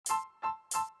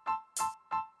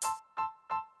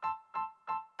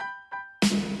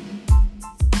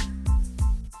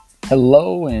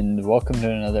Hello and welcome to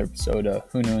another episode of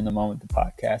Who Knew in the Moment, the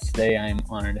podcast. Today I am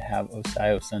honored to have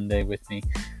Osai Osunde with me.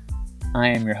 I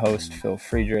am your host, Phil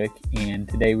Friedrich, and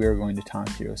today we are going to talk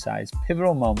through Osai's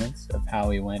pivotal moments of how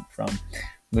he went from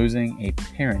losing a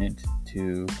parent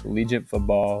to collegiate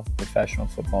football, professional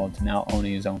football, to now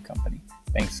owning his own company.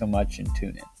 Thanks so much and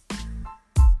tune in.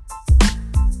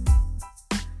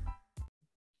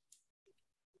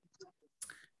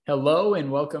 Hello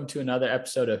and welcome to another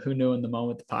episode of Who Knew in the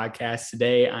Moment, the podcast.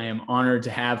 Today, I am honored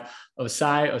to have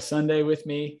Osai Osunde with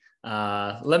me.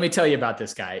 Let me tell you about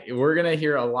this guy. We're going to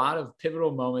hear a lot of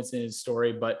pivotal moments in his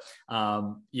story, but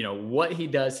what he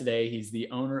does today. He's the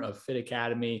owner of Fit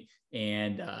Academy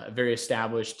and a very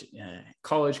established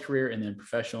college career and then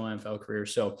professional NFL career.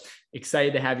 So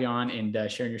excited to have you on and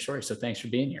sharing your story. So thanks for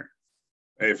being here.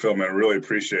 Hey, Phil, man, I really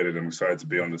appreciate it. I'm excited to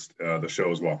be on this the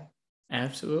show as well.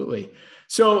 Absolutely.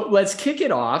 So let's kick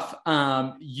it off.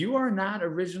 You are not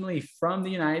originally from the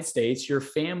United States. Your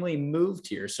family moved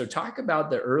here. So talk about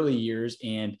the early years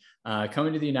and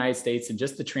coming to the United States and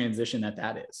just the transition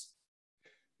that is.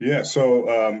 Yeah. So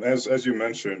as you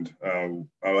mentioned, I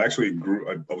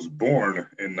was born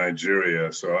in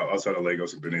Nigeria, so outside of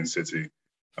Lagos, Benin City,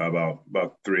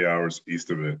 about 3 hours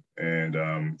east of it.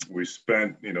 And we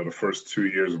spent, the first 2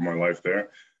 years of my life there.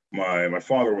 My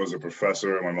father was a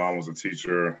professor. My mom was a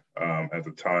teacher at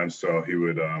the time. So he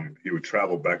would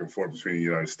travel back and forth between the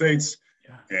United States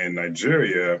and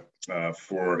Nigeria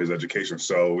for his education.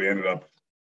 So we ended up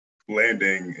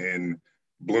landing in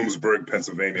Bloomsburg,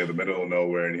 Pennsylvania, the middle of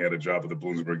nowhere, and he had a job at the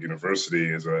Bloomsburg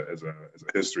University as a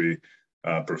history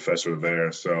professor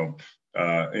there. So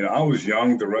I was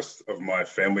young. The rest of my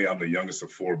family, I'm the youngest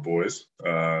of 4 boys.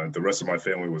 The rest of my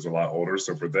family was a lot older.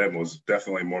 So for them, it was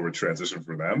definitely more of a transition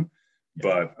for them. Yeah.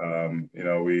 But,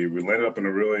 we landed up in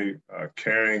a really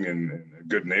caring and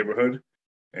good neighborhood.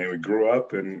 And we grew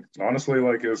up, and honestly,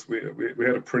 we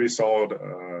had a pretty solid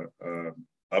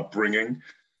upbringing.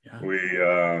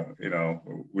 Yeah.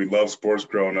 We loved sports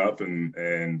growing up,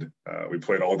 and we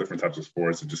played all different types of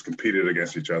sports and just competed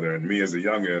against each other. And me as the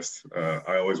youngest,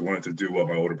 I always wanted to do what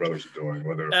my older brothers were doing,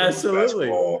 whether it was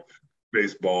basketball,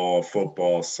 baseball,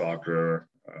 football, soccer,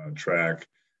 track.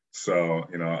 So,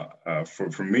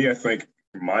 for me, I think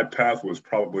my path was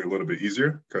probably a little bit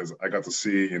easier because I got to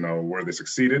see, where they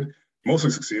succeeded. Mostly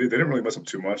succeeded. They didn't really mess up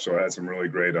too much. So I had some really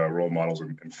great role models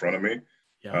in front of me.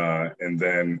 Yeah. And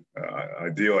then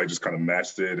ideally, I just kind of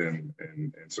matched it and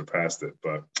surpassed it.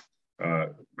 But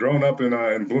growing up in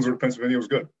Bloomsburg, Pennsylvania was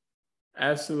good.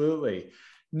 Absolutely.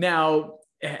 Now,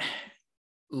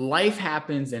 life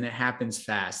happens and it happens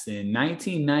fast. In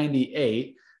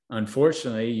 1998,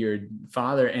 unfortunately, your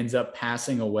father ends up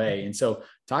passing away. And so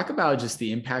talk about just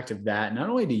the impact of that, not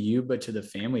only to you, but to the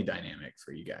family dynamic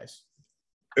for you guys.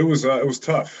 It was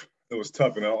tough. It was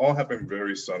tough, and it all happened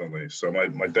very suddenly. So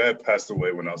my dad passed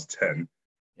away when I was 10.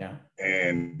 Yeah.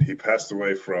 And he passed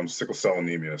away from sickle cell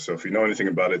anemia. So if you know anything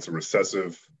about it, it's a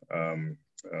recessive,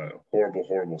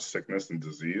 horrible sickness and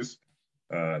disease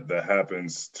that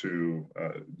happens to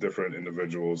different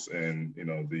individuals in,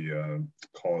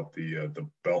 call it the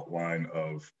belt line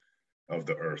of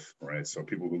the earth, right? So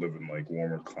people who live in like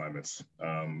warmer climates.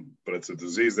 But it's a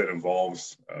disease that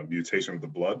involves mutation of the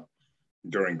blood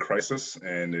during crisis,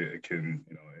 and it can,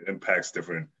 it impacts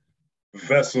different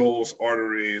vessels,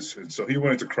 arteries. And so he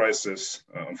went into crisis.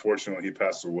 Unfortunately, he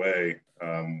passed away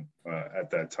at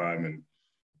that time.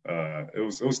 And it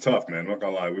was tough, man. I'm not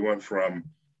gonna lie. We went from,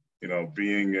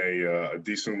 being a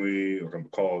decently, I'm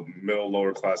called middle,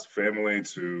 lower class family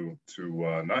to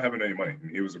not having any money. I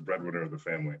mean, he was the breadwinner of the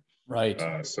family. Right.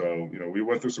 So, we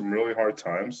went through some really hard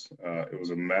times. It was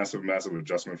a massive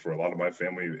adjustment for a lot of my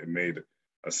family. It made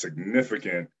a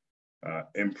significant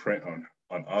imprint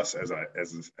on us as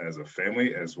a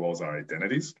family, as well as our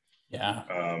identities. Yeah.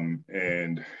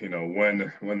 And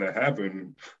when that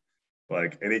happened,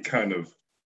 like any kind of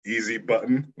easy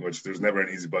button, which there's never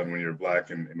an easy button when you're Black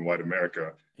in white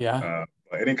America. Yeah.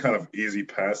 Any kind of easy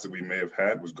pass that we may have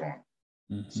had was gone.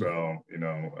 Mm-hmm. So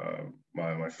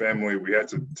my family, we had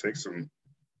to take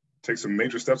some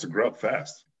major steps to grow up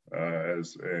fast.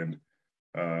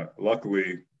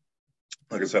 Luckily,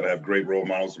 like I said, I have great role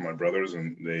models in my brothers,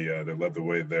 and they led the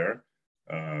way there.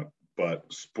 But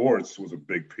sports was a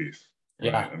big piece.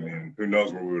 Right? Yeah. I mean, who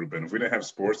knows where we would have been if we didn't have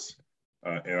sports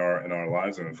in our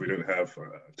lives, and if we didn't have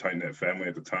a tight knit family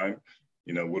at the time.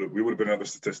 We would have been another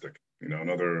statistic.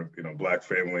 Another Black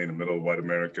family in the middle of white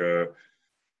America,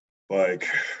 like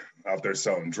out there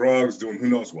selling drugs, doing who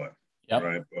knows what. Yep.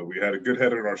 Right. But we had a good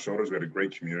head on our shoulders. We had a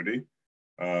great community.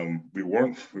 We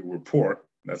were poor.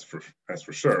 That's for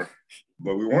sure.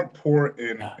 But we weren't poor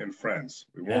Yeah. in friends.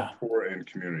 We weren't Yeah. poor in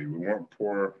community. We weren't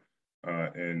poor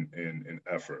in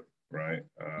effort, right?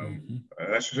 Mhm.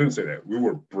 And I shouldn't say that. We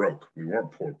were broke. We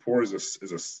weren't poor. Poor is a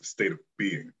state of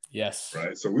being, Yes.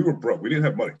 right? So we were broke. We didn't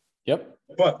have money, Yep.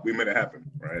 but we made it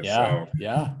happen, right? Yeah. So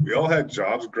Yeah. we all had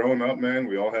jobs growing up, man.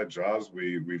 We all had jobs.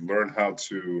 We learned how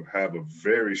to have a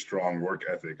very strong work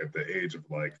ethic at the age of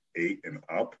like 8 and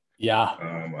up. Yeah.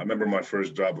 I remember my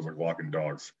first job was like walking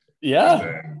dogs, and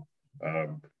Yeah.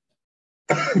 then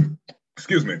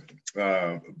excuse me.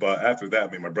 But after that,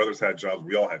 I mean, my brothers had jobs.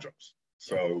 We all had jobs.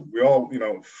 So we all,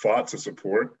 fought to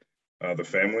support the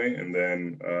family, and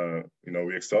then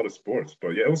we excelled at sports.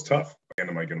 But yeah, it was tough. And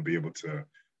am I going to be able to?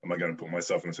 Am I going to put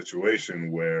myself in a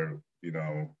situation where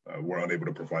we're unable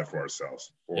to provide for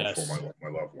ourselves or for Yes. my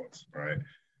loved ones, right?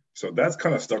 So that's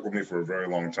kind of stuck with me for a very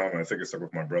long time, and I think it stuck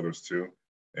with my brothers too.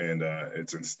 And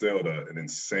it's instilled an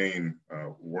insane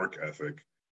work ethic,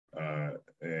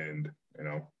 and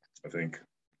I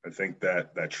think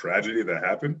that tragedy that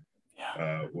happened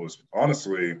Yeah. was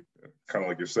honestly kind of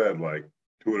like you said, like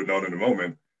who would have known in the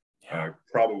moment, Yeah.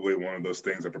 probably one of those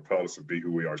things that propelled us to be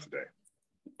who we are today.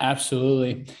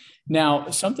 Absolutely. Now,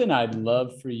 something I'd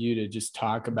love for you to just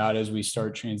talk about as we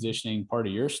start transitioning part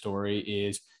of your story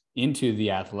is into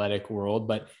the athletic world.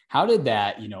 But how did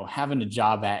that, having a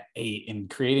job at 8 and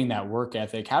creating that work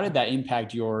ethic, how did that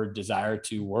impact your desire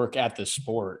to work at the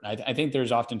sport? I think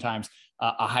there's oftentimes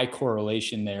a high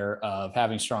correlation there of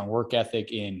having strong work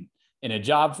ethic in a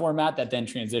job format that then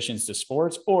transitions to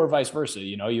sports, or vice versa.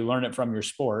 You learn it from your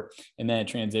sport and then it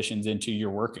transitions into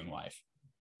your working life.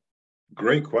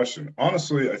 Great question.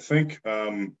 Honestly, I think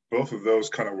both of those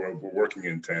kind of were working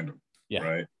in tandem, Yeah.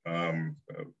 right?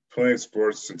 Playing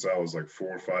sports since I was like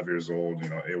 4 or 5 years old,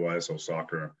 AYSO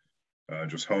soccer,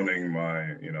 just honing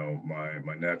my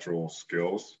natural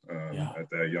skills Yeah. at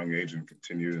that young age and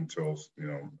continued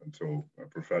until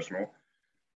professional.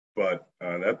 But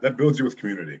that builds you with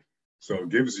community, so it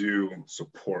gives you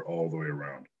support all the way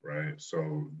around, right?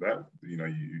 So that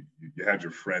you had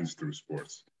your friends through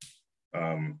sports.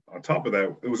 On top of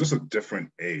that, it was just a different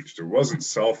age. There wasn't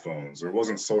cell phones, there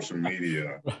wasn't social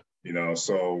media,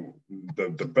 So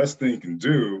the best thing you can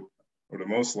do, or the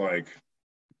most like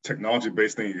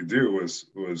technology-based thing you could do,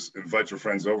 was invite your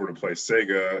friends over to play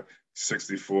Sega,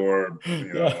 64,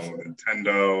 Yeah.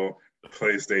 Nintendo,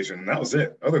 PlayStation, and that was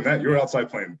it. Other than that, you're outside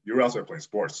playing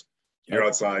sports. You're Yep.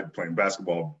 outside playing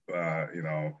basketball,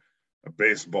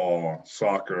 baseball,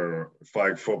 soccer,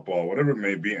 flag football, whatever it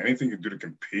may be, anything you do to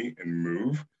compete and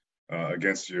move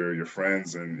against your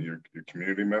friends and your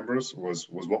community members was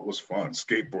what was fun.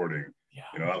 Skateboarding, Yeah.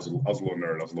 I was a little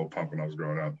nerd, I was a little punk when I was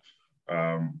growing up,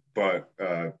 but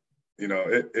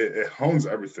it hones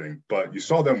everything. But you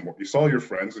saw your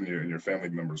friends and your family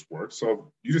members work,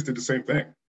 so you just did the same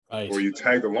thing, or Right. you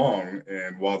tagged along,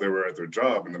 and while they were at their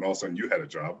job, and then all of a sudden you had a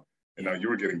job, and now you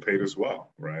were getting paid as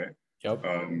well, right? Yep.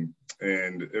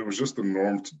 And it was just the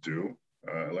norm to do.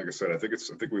 Like I said, I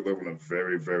think we live in a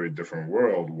very, very different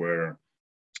world where,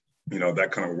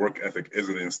 that kind of work ethic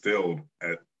isn't instilled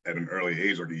at an early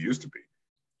age like it used to be.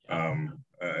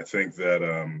 I think that,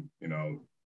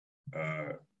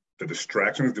 the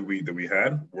distractions that we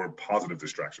had were positive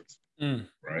distractions,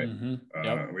 right? Mm-hmm.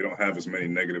 Yep. We don't have as many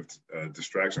negative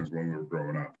distractions when we were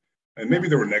growing up. And maybe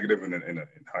they were negative in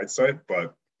hindsight,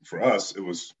 but for us, it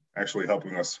was actually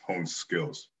helping us hone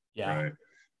skills, Yeah. right?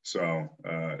 So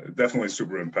definitely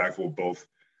super impactful, both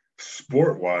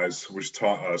sport-wise, which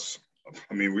taught us.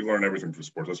 I mean, we learn everything from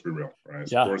sports. Let's be real, right?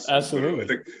 Yeah. Sports, literally. I Absolutely.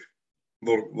 think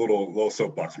little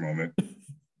soapbox moment.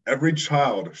 Every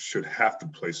child should have to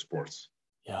play sports,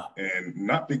 Yeah. and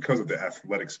not because of the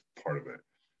athletics part of it,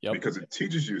 Yep. because it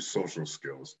teaches you social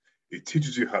skills. It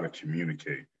teaches you how to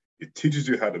communicate. It teaches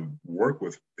you how to work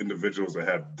with individuals that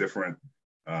have different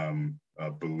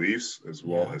beliefs as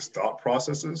well as thought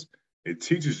processes. It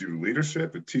teaches you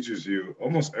leadership. It teaches you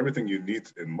almost everything you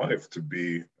need in life to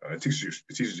be. It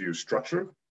teaches you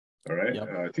structure. All right. Yep.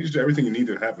 It teaches you everything you need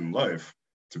to have in life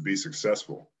to be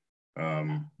successful.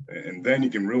 And then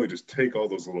you can really just take all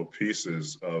those little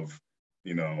pieces of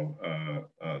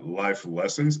life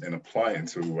lessons and apply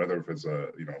into whether if it's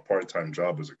a part-time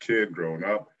job as a kid growing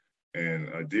up, and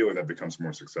ideally that becomes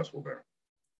more successful there.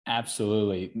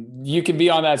 Absolutely. You can be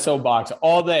on that soapbox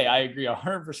all day. I agree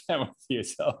 100% with you.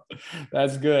 So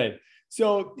that's good.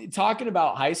 So talking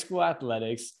about high school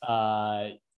athletics,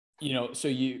 so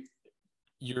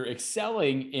you're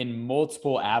excelling in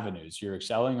multiple avenues. You're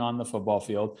excelling on the football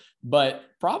field, but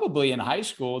probably in high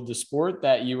school, the sport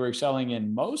that you were excelling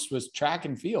in most was track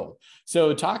and field.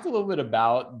 So talk a little bit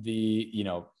about the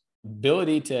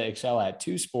ability to excel at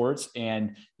two sports,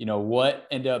 and, what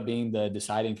ended up being the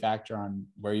deciding factor on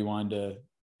where you wanted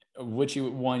to,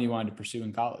 one you wanted to pursue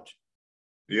in college?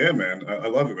 Yeah, man, I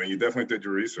love it, man. You definitely did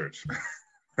your research.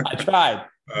 I tried.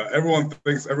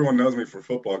 Everyone knows me for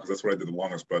football because that's what I did the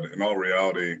longest. But in all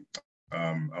reality,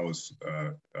 I was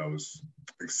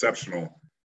exceptional,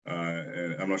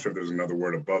 and I'm not sure if there's another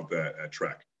word above that at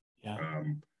track. Yeah.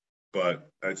 But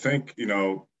I think and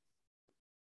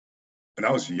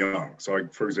I was young. So,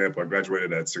 for example, I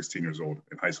graduated at 16 years old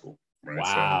in high school, right?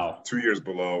 Wow. So 2 years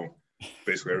below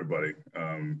basically everybody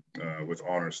with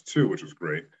honors too, which was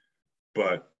great.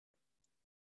 But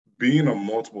being a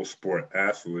multiple sport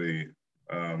athlete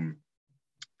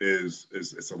is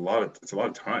it's a lot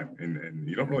of time, and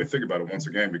you don't really think about it once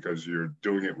again because you're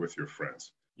doing it with your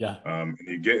friends. Yeah. And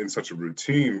you get in such a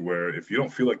routine where if you're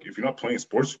not playing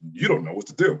sports, you don't know what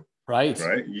to do. Right.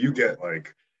 You get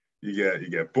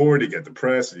bored, you get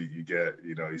depressed, you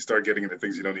start getting into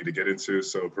things you don't need to get into.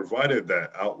 So provided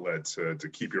that outlet to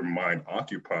keep your mind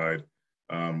occupied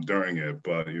during it.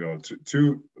 But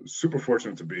too super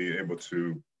fortunate to be able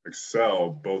to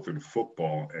excel both in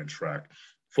football and track.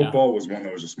 Football was one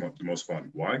that was just the most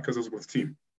fun. Why? Because it was with a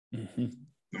team. Mm-hmm.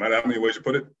 No matter how many ways you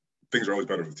put it, things are always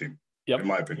better with a team. Yep. In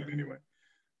my opinion, anyway.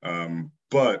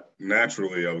 But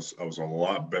naturally, I was a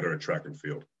lot better at track and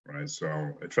field, right?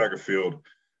 So at track and field,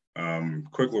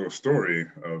 quick little story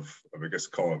of I guess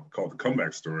call it the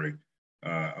comeback story.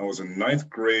 I was in 9th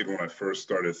grade when I first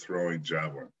started throwing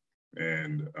javelin,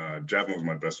 and javelin was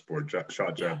my best sport.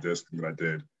 Shot, jab, disc that I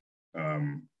did. I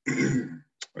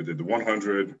did the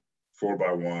 100,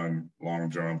 4x1, long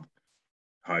jump,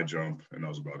 high jump, and that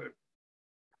was about it.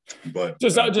 But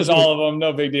just all of them,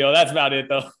 no big deal. That's about it,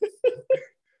 though.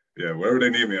 Yeah, wherever they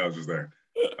need me, I was just there.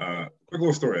 Quick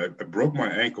little story. I broke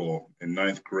my ankle in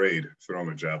 9th grade throwing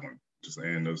a javelin.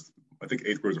 And it was, I think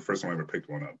 8th grade was the first time I ever picked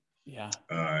one up. Yeah.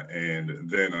 And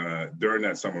then during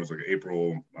that summer, it was like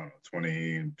April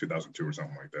 2002 or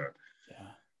something like that.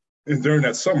 Yeah. And during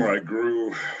that summer, I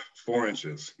grew 4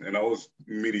 inches, and I was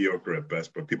mediocre at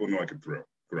best, but people knew I could throw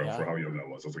for how young I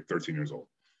was. I was like 13 years old.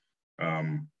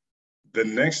 The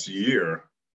next year,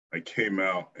 I came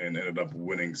out and ended up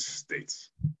winning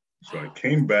states. So I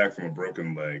came back from a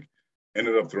broken leg,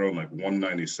 ended up throwing like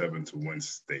 197 to win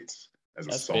states as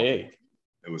a sophomore. Big.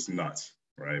 It was nuts,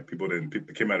 right? People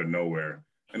came out of nowhere.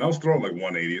 And I was throwing like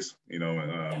 180s, in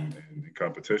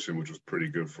competition, which was pretty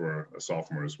good for a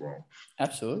sophomore as well.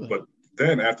 Absolutely. But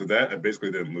then after that, I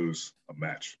basically didn't lose a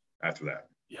match after that.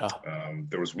 Yeah.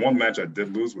 There was one match I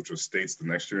did lose, which was states the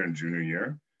next year in junior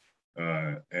year.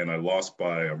 And I lost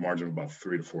by a margin of about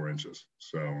 3 to 4 inches.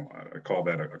 So I call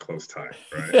that a close tie,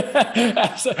 right?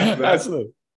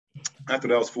 Absolutely. After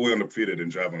that, I was fully undefeated in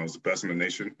javelin. I was the best in the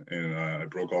nation, and I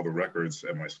broke all the records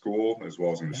at my school as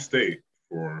well as in the state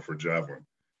for javelin.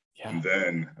 Yeah. And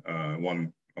then I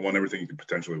won everything you could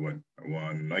potentially win. I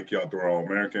won Nike Outdoor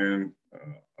All-American,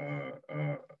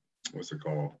 what's it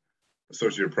called?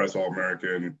 Associated Press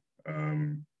All-American. I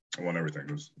won everything.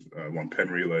 I won Penn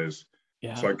relays.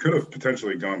 Yeah. So I could have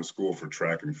potentially gone to school for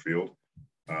track and field.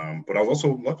 But I was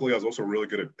also really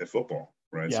good at football,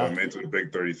 right? Yeah. So I made it to the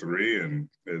Big 33 and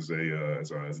as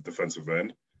a defensive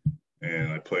end.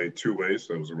 And I played 2 ways.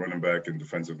 So I was a running back and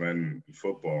defensive end in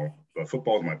football. But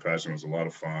football is my passion. It was a lot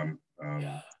of fun.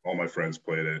 All my friends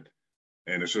played it.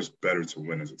 And it's just better to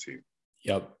win as a team.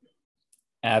 Yep.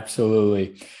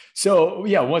 Absolutely. So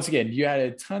yeah, once again, you had a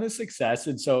ton of success.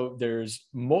 And so there's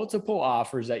multiple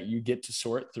offers that you get to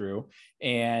sort through,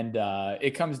 and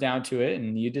it comes down to it.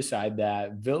 And you decide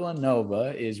that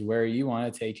Villanova is where you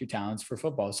want to take your talents for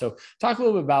football. So talk a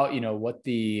little bit about, what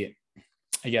the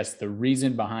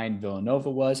reason behind Villanova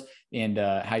was, and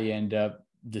how you end up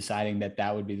deciding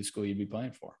that would be the school you'd be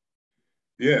playing for.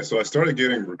 Yeah, so I started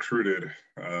getting recruited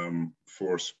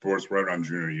for sports right around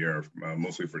junior year,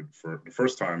 mostly for the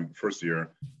first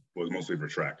year was mostly for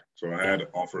track. So I had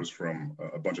offers from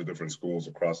a bunch of different schools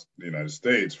across the United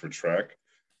States for track,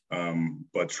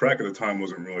 but track at the time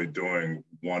wasn't really doing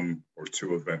 1 or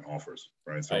 2 event offers,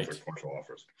 right? So it was like partial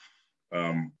offers.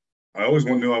 I always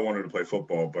knew I wanted to play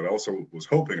football, but I also was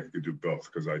hoping I could do both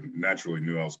because I naturally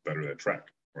knew I was better at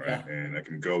track, right? Yeah. And I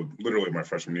can go literally my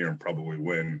freshman year and probably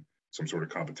win some sort of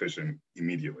competition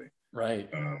immediately. Right.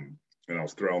 And I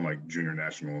was throwing like junior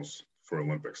nationals for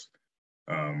Olympics.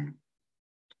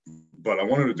 But I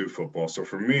wanted to do football. So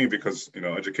for me, because,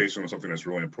 education was something that's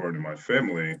really important in my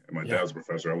family, and my dad was a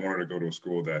professor, I wanted to go to a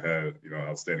school that had,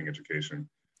 outstanding education.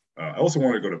 I also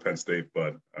wanted to go to Penn State,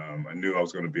 but I knew I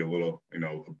was going to be a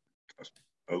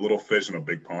little fish in a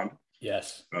big pond.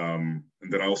 Yes. And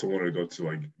then I also wanted to go to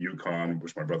like UConn,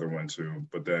 which my brother went to.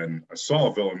 But then I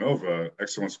saw Villanova,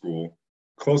 excellent school,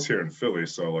 close here in Philly.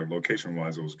 So like location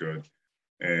wise, it was good.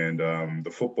 And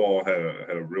the football had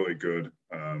a really good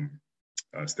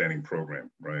standing program,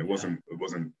 right? It wasn't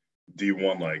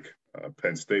D1 like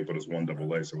Penn State, but it was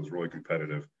 1AA, so it was really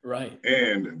competitive. Right.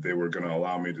 And they were going to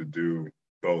allow me to do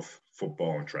both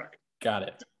football and track. Got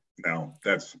it. Now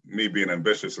that's me being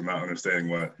ambitious and not understanding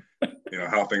what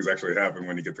how things actually happen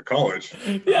when you get to college.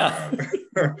 Yeah.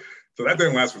 So that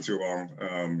didn't last for too long.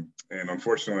 And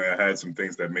unfortunately, I had some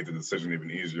things that made the decision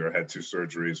even easier. I had 2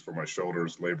 surgeries for my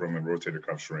shoulders, labrum and rotator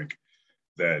cuff shrink,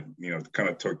 that kind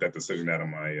of took that decision out of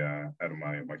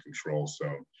my control. So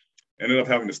ended up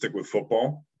having to stick with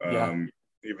football, even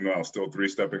though I was still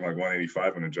 3-stepping like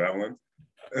 185 in a javelin.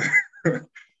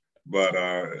 But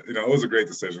it was a great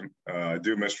decision. I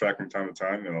do miss track from time to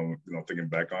time. Thinking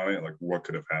back on it, like what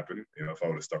could have happened? If I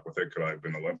would have stuck with it, could I have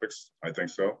been Olympics? I think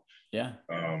so. Yeah.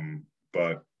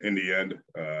 But in the end,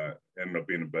 ended up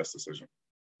being the best decision.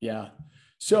 Yeah.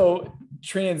 So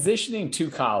transitioning to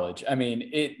college, I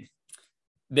mean,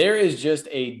 there is just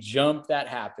a jump that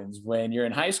happens when you're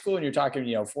in high school and you're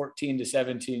talking, 14 to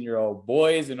 17-year-old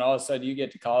boys, and all of a sudden you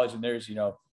get to college and there's,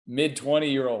 mid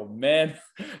 20-year-old men.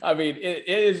 I mean, it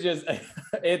is just,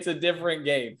 it's a different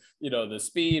game, the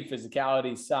speed,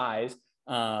 physicality, size.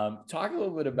 Talk a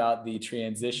little bit about the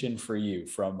transition for you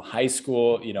from high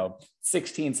school,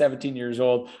 16, 17 years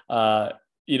old,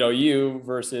 you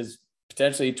versus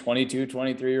potentially 22,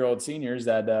 23-year-old seniors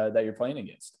that you're playing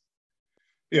against.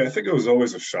 Yeah, I think it was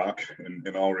always a shock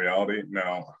in all reality.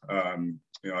 Now,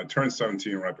 I turned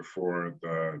 17 right before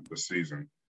the season,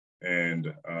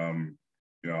 and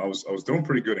I was doing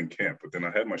pretty good in camp, but then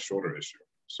I had my shoulder issue.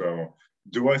 So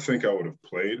do I think I would have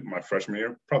played my freshman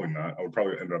year? Probably not. I would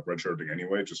probably end up redshirting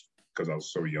anyway, just because I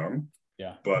was so young.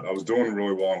 Yeah. But I was doing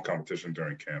really well in competition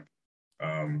during camp.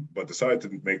 But decided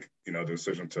to make the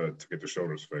decision to get the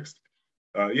shoulders fixed.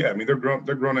 I mean, they're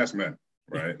grown ass men,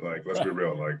 right? Like, let's be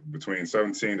real. Like between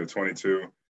 17 to 22,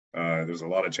 there's a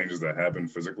lot of changes that happen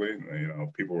physically.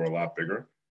 People were a lot bigger.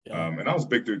 Yeah. And I was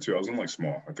big dude too. I wasn't like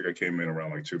small. I think I came in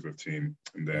around like 215,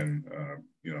 and then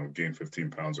gained 15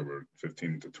 pounds over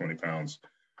 15 to 20 pounds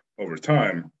over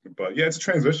time. But yeah, it's a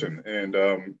transition. And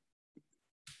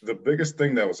the biggest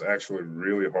thing that was actually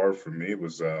really hard for me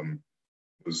was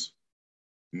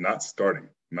not starting,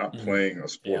 not playing a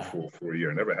sport for a year.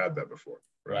 I never had that before.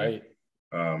 Right.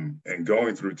 And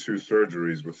going through 2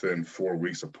 surgeries within 4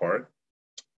 weeks apart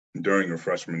during your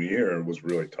freshman year was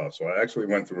really tough. So I actually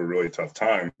went through a really tough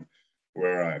time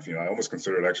where I almost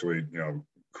considered actually,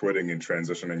 quitting and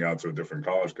transitioning out to a different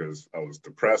college because I was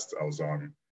depressed. I was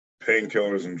on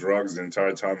painkillers and drugs the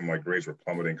entire time, and my grades were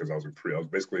plummeting because I was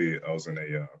in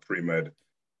a pre-med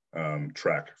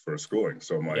track for schooling.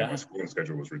 So my schooling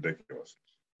schedule was ridiculous.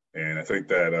 And I think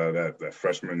that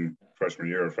freshman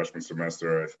year or freshman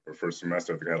semester or first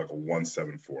semester, I think I had like a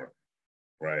 174.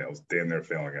 Right, I was damn near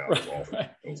failing out. It was awful.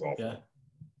 It was awful.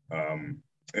 Yeah.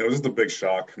 It was just a big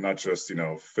shock, not just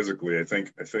physically. I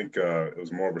think it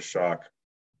was more of a shock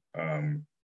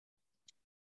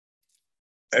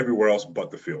everywhere else but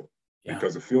the field,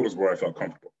 because the field is where I felt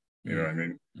comfortable. You know what I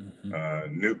mean?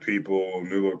 Mm-hmm. New people,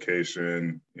 new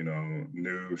location,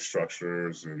 new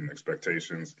structures and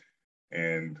expectations,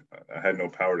 and I had no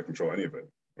power to control any of it.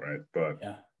 Right, but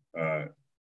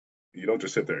you don't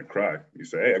just sit there and cry. You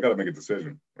say, hey, I got to make a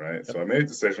decision, right? Yep. So I made a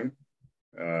decision,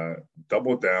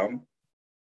 doubled down,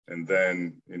 and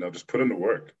then, just put in the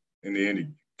work. In the end, you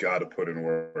got to put in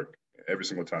work every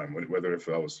single time, whether if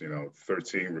I was,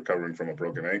 13 recovering from a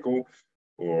broken ankle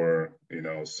or,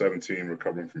 17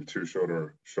 recovering from 2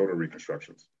 shoulder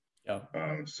reconstructions. Yeah.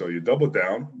 So you double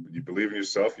down, you believe in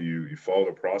yourself, you follow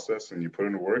the process, and you put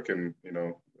in the work, and,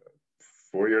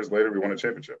 4 years later, we won a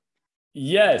championship.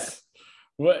 Yes.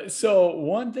 Well, so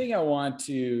one thing I want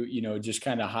to, just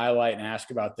kind of highlight and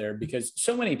ask about there, because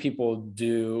so many people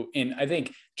do, and I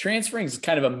think transferring is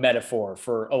kind of a metaphor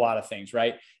for a lot of things,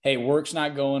 right? Hey, work's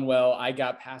not going well. I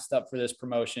got passed up for this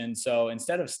promotion. So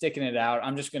instead of sticking it out,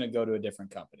 I'm just going to go to a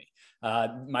different company.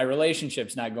 My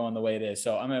relationship's not going the way it is.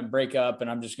 So I'm going to break up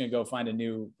and I'm just going to go find a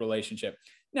new relationship.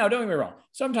 Now, don't get me wrong.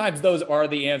 Sometimes those are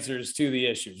the answers to the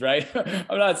issues, right?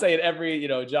 I'm not saying every,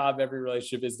 job, every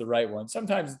relationship is the right one.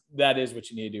 Sometimes that is what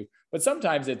you need to do. But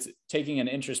sometimes it's taking an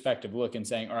introspective look and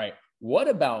saying, all right, what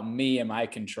about me am I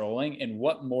controlling? And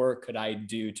what more could I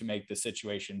do to make the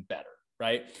situation better,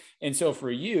 right? And so for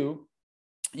you,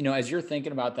 as you're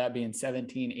thinking about that being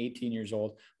 17, 18 years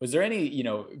old, was there any,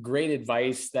 great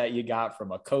advice that you got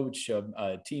from a coach,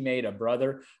 a teammate, a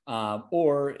brother,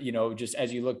 or, just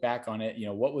as you look back on it,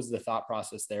 what was the thought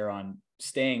process there on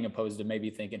staying opposed to maybe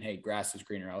thinking, hey, grass is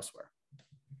greener elsewhere?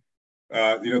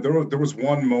 There was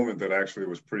one moment that actually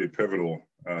was pretty pivotal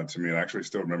to me. And I actually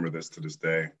still remember this to this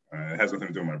day. It has nothing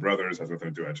to do with my brothers, has nothing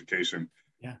to do with education.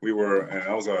 Yeah.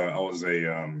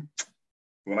 And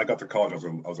when I got to college, I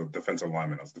was a defensive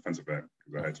lineman. I was a defensive end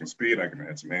because I had some speed. I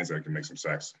had some hands. I could make some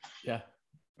sacks. Yeah.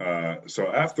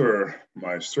 So after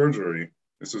my surgery,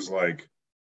 this is like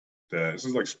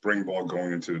spring ball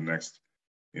going into the next,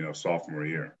 sophomore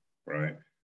year, right?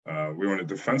 We were in a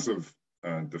defensive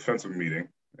meeting,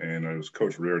 and it was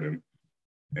Coach Reardon,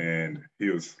 and he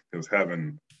was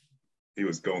having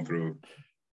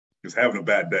a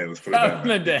bad day. Let's put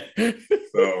it that way.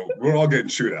 So we're all getting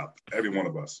chewed out, every one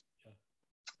of us.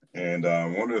 And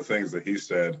one of the things that he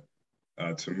said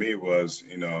to me was,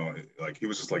 he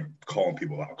was just like calling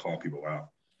people out.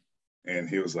 And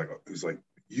he was like,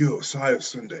 you, Osai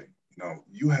Osunde,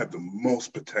 you have the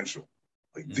most potential,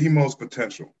 the most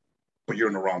potential, but you're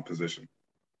in the wrong position.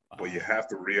 But you have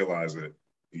to realize it.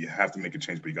 You have to make a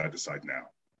change, but you got to decide now.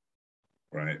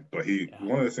 Right. But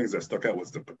one of the things that stuck out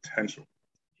was the potential.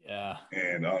 Yeah.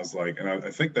 And I was like, and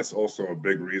I think that's also a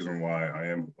big reason why I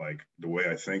am like the way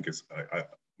I think is I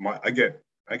get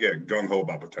gung ho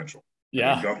about potential.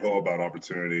 Yeah. Gung ho about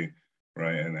opportunity.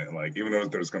 Right. And then, like, even though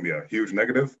there's going to be a huge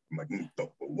negative, I'm like,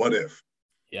 but what if?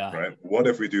 Yeah. Right. What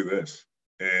if we do this?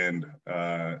 And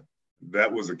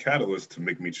that was a catalyst to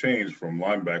make me change from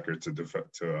linebacker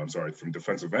from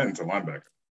defensive end to linebacker.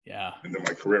 Yeah. And then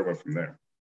my career went from there.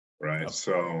 Right. Yep.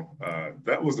 So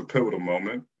that was the pivotal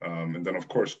moment. And then, of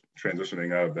course,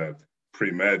 transitioning out of that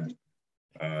pre-med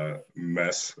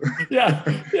mess. Yeah.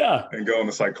 Yeah. And going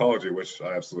to psychology, which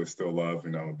I absolutely still love.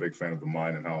 I'm a big fan of the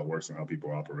mind and how it works and how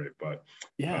people operate. But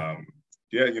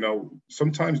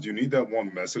sometimes you need that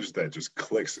one message that just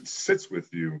clicks and sits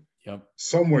with you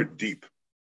somewhere deep,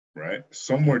 right?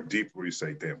 Somewhere deep where you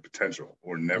say, damn, potential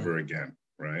or never again,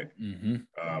 right? Mm-hmm.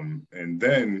 And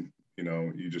then,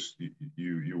 you just,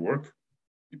 you work,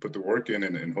 you put the work in,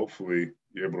 and hopefully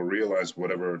you're able to realize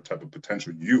whatever type of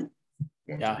potential you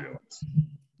want to realize.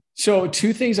 So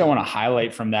 2 things I want to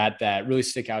highlight from that really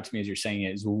stick out to me as you're saying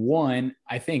it is, one,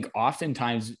 I think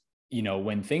oftentimes,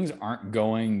 when things aren't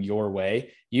going your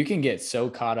way, you can get so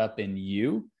caught up in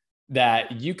you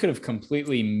that you could have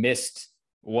completely missed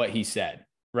what he said,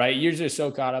 right? You're just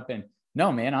so caught up in, no,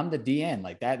 man, I'm the DN.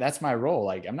 Like that's my role.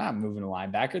 Like, I'm not moving a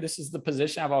linebacker. This is the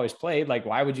position I've always played. Like,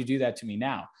 why would you do that to me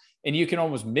now? And you can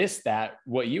almost miss that.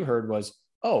 What you heard was,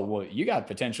 oh, well, you got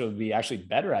potential to be actually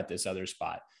better at this other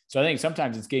spot. So I think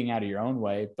sometimes it's getting out of your own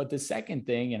way. But the second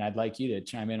thing, and I'd like you to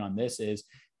chime in on this, is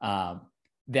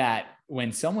that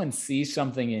when someone sees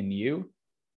something in you,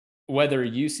 whether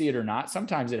you see it or not,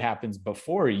 sometimes it happens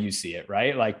before you see it,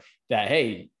 right? Like that,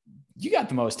 hey, you got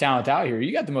the most talent out here.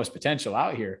 You got the most potential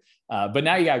out here. But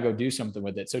now you got to go do something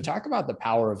with it. So talk about the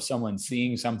power of someone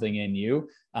seeing something in you,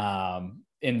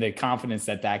 in the confidence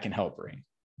that can help bring.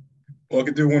 Well, it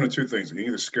could do one of two things. It can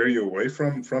either scare you away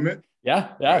from it.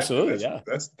 Yeah, right? Absolutely.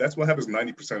 That's what happens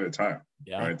 90% of the time.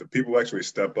 Yeah. Right. The people who actually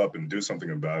step up and do something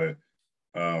about it,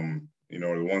 are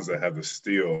the ones that have the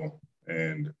steel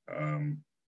and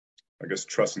I guess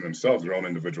trust in themselves, their own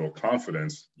individual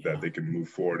confidence that they can move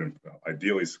forward and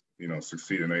ideally,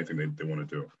 succeed in anything they want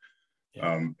to do.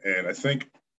 Yeah. And I think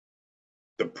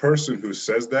the person who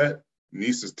says that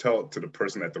needs to tell it to the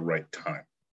person at the right time.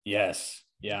 Yes.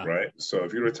 Yeah. Right. So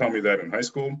if you were to tell me that in high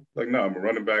school, like, no, I'm a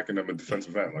running back and I'm a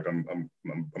defensive end. Like I'm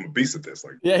a beast at this.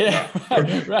 Like, yeah.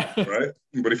 Nah. Right.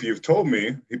 But if you've told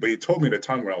me, he told me at a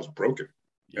time where I was broken,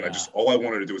 and all I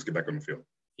wanted to do was get back on the field.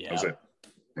 Yeah. That was it.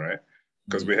 Right.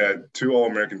 Because we had 2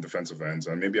 All-American defensive ends,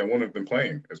 and maybe I wouldn't have been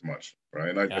playing as much. Right.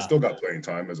 And I still got playing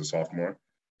time as a sophomore,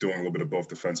 doing a little bit of both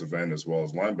defensive end as well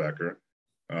as linebacker.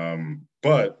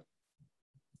 But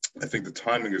I think the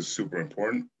timing is super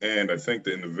important. And I think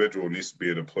the individual needs to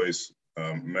be at a place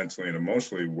mentally and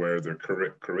emotionally where they're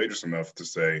courageous enough to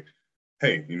say,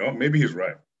 hey, maybe he's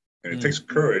right. And it takes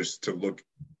courage to look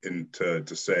into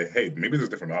to say, hey, maybe there's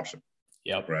a different option.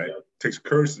 Yep. Right. It takes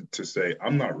courage to say,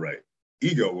 I'm not right.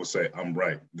 Ego will say, I'm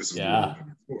right. This is the way we're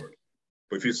moving forward.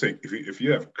 But if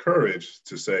you have courage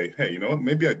to say, hey,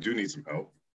 maybe I do need some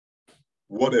help.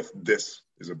 What if this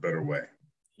is a better way?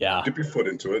 Yeah. Dip your foot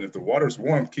into it. And if the water's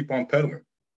warm, keep on pedaling.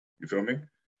 You feel me?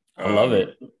 I love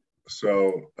it.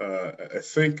 So I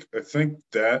think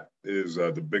that is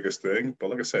the biggest thing. But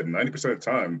like I said, 90% of the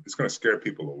time, it's going to scare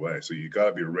people away. So you got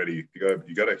to be ready.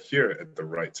 You got to hear it at the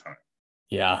right time.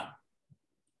 Yeah.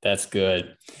 That's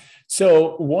good.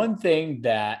 So one thing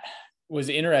that was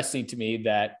interesting to me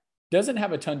that doesn't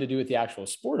have a ton to do with the actual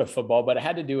sport of football, but it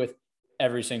had to do with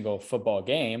every single football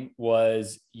game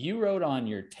was you wrote on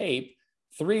your tape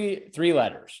three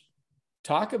letters.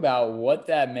 Talk about what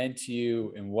that meant to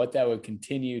you and what that would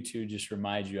continue to just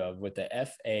remind you of with the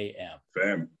FAM.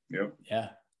 Fam. Yep. Yeah.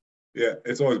 Yeah.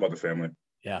 It's always about the family.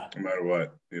 Yeah. No matter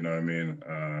what, you know what I mean?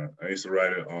 I used to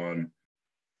write it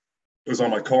was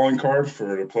on my calling card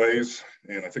for the plays.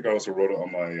 And I think I also wrote it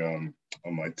on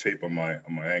my tape on my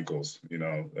ankles, in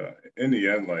the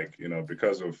end, like,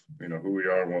 because of, who we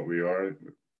are and what we are,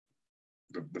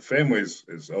 the family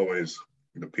is always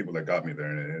the people that got me there.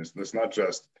 And it's not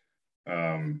just,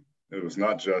 it was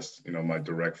not just, my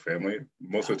direct family.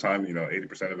 Most of the time,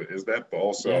 80% of it is that, but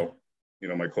also,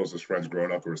 my closest friends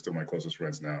growing up who are still my closest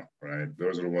friends now, right?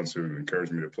 Those are the ones who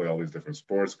encouraged me to play all these different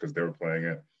sports because they were playing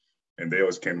it, and they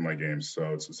always came to my games.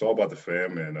 So it's all about the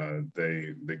fam, and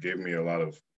they gave me a lot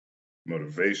of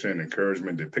motivation,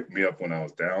 encouragement. They picked me up when I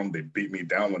was down. They beat me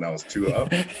down when I was two up.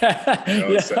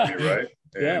 It set me right.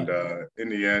 And in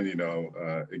the end,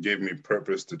 it gave me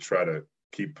purpose to try to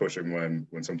keep pushing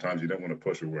when sometimes you don't want to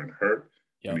push or weren't hurt.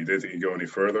 When you didn't think you go any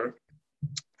further,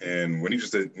 and when you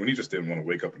just didn't want to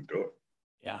wake up and do it.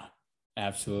 Yeah,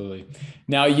 absolutely.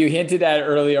 Now, you hinted at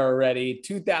earlier already,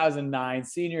 2009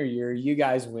 senior year, you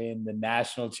guys win the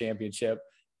national championship.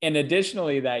 And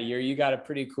additionally, that year, you got a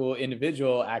pretty cool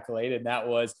individual accolade, and that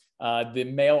was the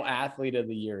male athlete of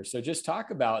the year. So just talk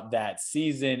about that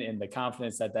season and the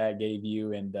confidence that gave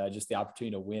you and just the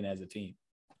opportunity to win as a team.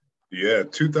 Yeah,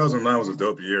 2009 was a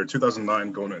dope year.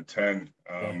 2009 going to 10,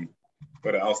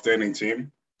 but an outstanding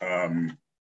team.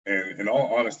 And in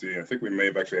all honesty, I think we may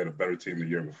have actually had a better team the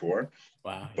year before.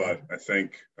 Wow. But I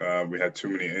think we had too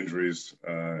many injuries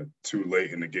too late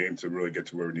in the game to really get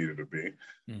to where we needed to be.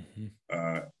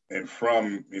 Mm-hmm. And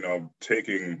from,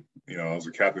 taking, I was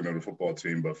a captain of the football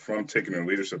team, but from taking a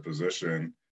leadership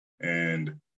position,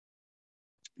 and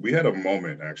we had a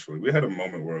moment, actually. We had a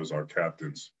moment where it was our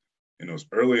captains, and it was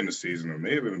early in the season, or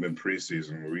may have even been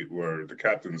preseason, where the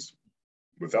captains,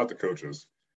 without the coaches,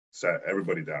 sat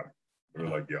everybody down. We were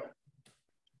like, yo,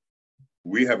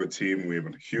 we have a team. We have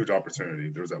a huge opportunity.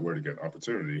 There's that word again,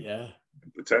 opportunity, and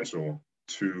potential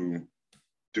to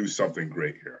do something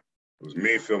great here. It was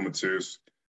me, Phil Matus,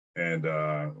 and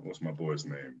what's my boy's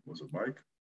name? Was it Mike?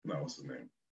 No, what's his name?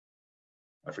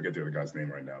 I forget the other guy's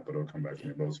name right now, but it'll come back to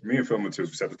me. But it was me and Phil Matus. We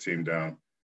set the team down,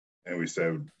 and we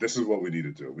said, this is what we need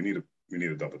to do. We need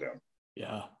to double down.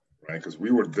 Yeah. Right? Because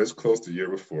we were this close the year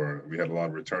before. We had a lot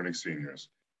of returning seniors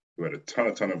who had a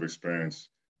ton of experience.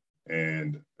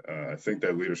 And I think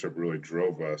that leadership really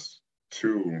drove us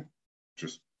to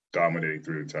just dominating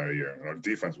through the entire year. And our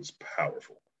defense was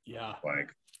powerful. Yeah. Like,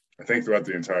 I think throughout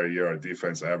the entire year, our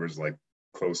defense averaged like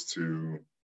close to,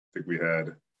 I think we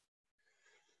had,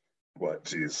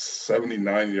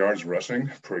 79 yards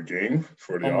rushing per game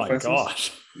for the offenses. Oh my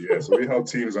gosh. Yeah, so we held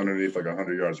teams underneath like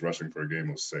 100 yards rushing per game.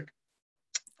 It was sick.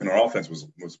 And our offense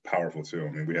was powerful too. I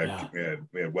mean, we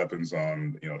had weapons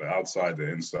on, the outside, the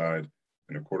inside,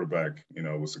 and the quarterback,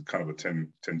 was a kind of a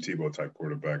Tim Tebow type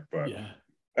quarterback. But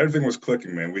everything was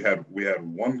clicking, man. We had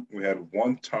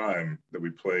one time that we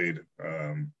played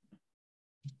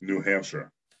New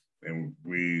Hampshire, and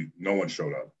no one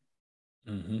showed up.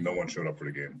 Mm-hmm. No one showed up for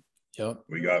the game. Yep.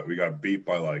 We got beat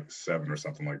by like 7 or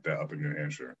something like that up in New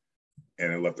Hampshire,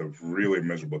 and it left a really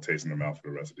miserable taste in the mouth for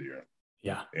the rest of the year.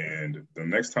 Yeah. And the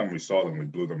next time we saw them, we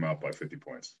blew them out by 50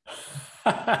 points.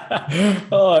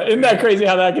 Isn't that crazy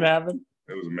how that can happen?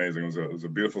 It was amazing. It was a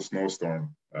beautiful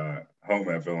snowstorm home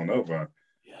at Villanova.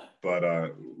 Yeah.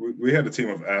 But we had a team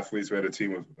of athletes. We had a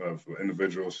team of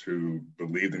individuals who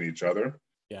believed in each other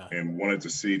and wanted to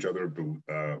see each other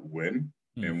win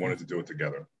and wanted to do it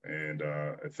together. And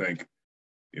I think,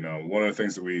 one of the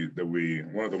things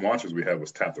one of the launches we had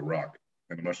was Tap the Rock.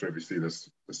 And I'm not sure if you see this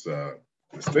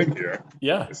thing here.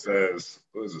 Yeah. It says,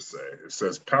 what does it say? It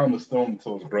says, pound the stone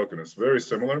until it's broken. It's very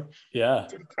similar to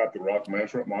the Tap the Rock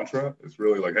mantra. It's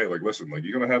really like, hey, like, listen, like,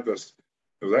 you're going to have this.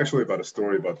 It was actually about a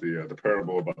story about the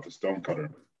parable about the stone cutter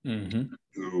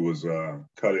who was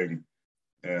cutting,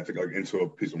 and I think like into a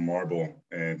piece of marble,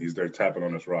 and he's there tapping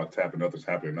on this rock, tapping, nothing's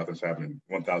happening,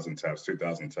 1,000 taps,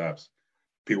 2,000 taps.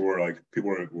 People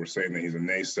were saying that he's a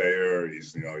naysayer,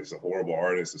 he's a horrible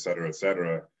artist, et cetera, et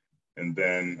cetera. And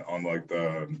then on like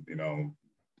the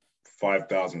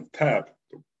 5,000th tap,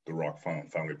 the rock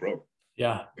finally broke.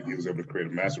 Yeah, and he was able to create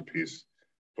a masterpiece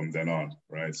from then on,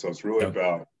 right? So it's really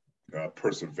about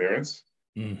perseverance.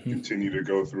 Continue to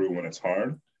go through when it's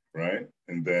hard, right?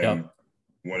 And then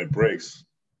when it breaks,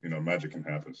 magic can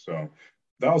happen. So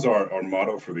that was our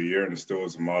motto for the year, and it still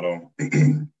is a motto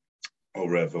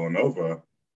over at Villanova.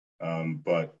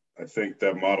 But I think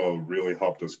that motto really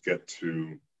helped us get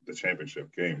to the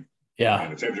championship game. Yeah.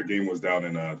 And the championship game was down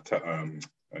in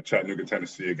Chattanooga,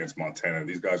 Tennessee against Montana.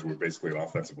 These guys were basically an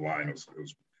offensive line.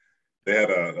 They had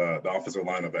the offensive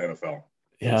line of the NFL.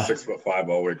 Yeah. 6'5" all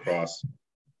the way across.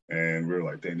 And we were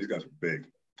like, dang, these guys are big.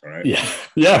 All right. Yeah.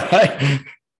 Yeah. Right.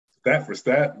 Stat for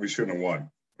stat, we shouldn't have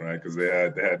won, right? Because they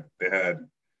had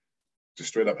just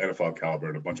straight up NFL caliber,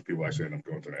 and a bunch of people actually ended up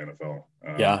going to the NFL.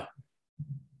 Yeah.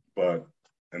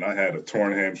 And I had a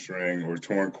torn hamstring or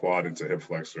torn quad into hip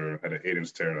flexor, had an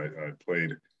 8-inch tear. I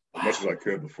played as much as I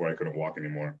could before I couldn't walk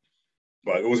anymore.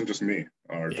 But it wasn't just me.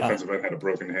 Our defensive end had a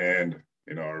broken hand.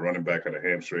 Our running back had a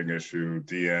hamstring issue.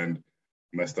 D-end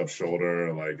messed up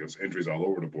shoulder. Like, it was injuries all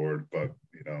over the board. But,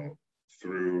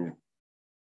 through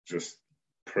just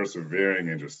persevering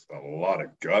and just a lot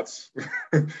of guts,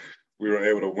 we were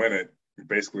able to win it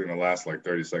basically in the last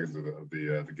 30 seconds of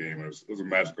the game. It was a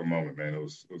magical moment, man. It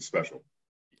was special.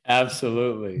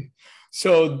 Absolutely.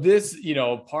 So this,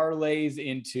 parlays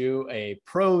into a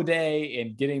pro day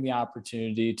and getting the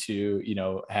opportunity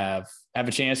to, have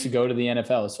a chance to go to the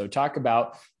NFL. So talk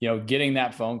about, getting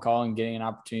that phone call and getting an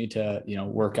opportunity to,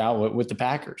 work out with the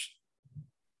Packers.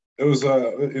 It was,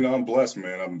 I'm blessed,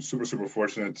 man. I'm super, super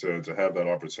fortunate to have that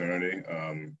opportunity.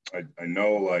 I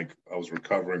know, I was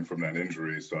recovering from that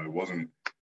injury, so I wasn't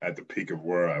at the peak of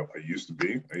where I used to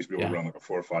be. I used to be able to run a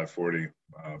 4.5 40,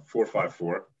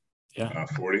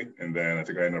 40. And then I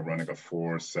think I ended up running a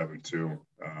 4.72.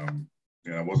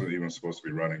 I wasn't even supposed to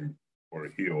be running or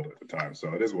healed at the time.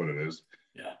 So it is what it is.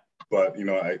 Yeah. But,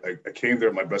 I came there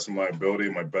at my best of my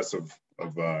ability, my best of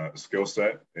skill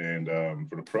set. And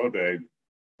for the pro day,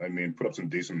 put up some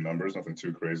decent numbers, nothing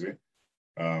too crazy.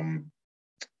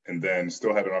 And then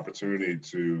still had an opportunity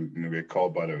to, get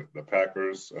called by the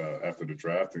Packers after the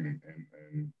draft and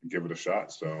give it a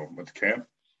shot. So went to camp.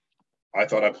 I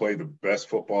thought I played the best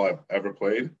football I've ever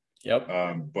played. Yep.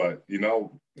 But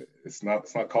it's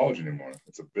not college anymore.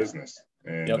 It's a business.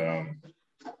 And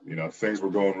things were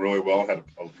going really well. Had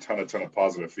a ton of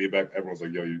positive feedback. Everyone's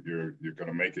like, "Yo, you're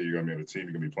gonna make it. You're gonna be on the team.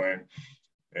 You're gonna be playing."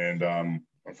 And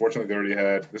unfortunately, they already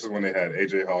had. This is when they had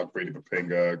AJ Hawk, Brady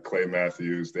Papinga, Clay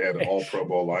Matthews. They had all Pro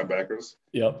Bowl linebackers.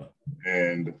 Yep.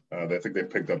 And I think they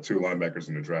picked up 2 linebackers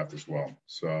in the draft as well.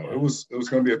 So it was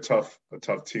going to be a tough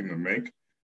team to make.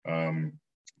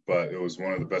 But it was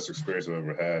one of the best experiences I've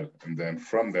ever had. And then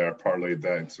from there, I parlayed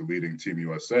that into leading Team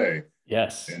USA.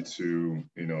 Yes. Into,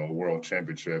 a world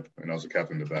championship. And I was a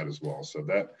captain of that as well. So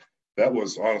that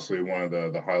was honestly one of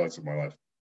the highlights of my life.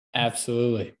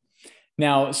 Absolutely.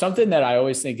 Now, something that I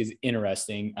always think is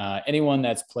interesting, anyone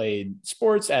that's played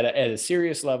sports at a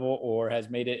serious level or has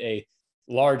made it a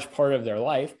large part of their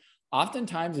life,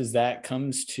 oftentimes as that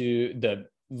comes to the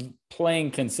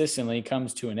playing consistently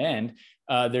comes to an end,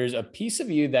 there's a piece of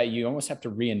you that you almost have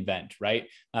to reinvent, right?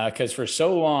 Because for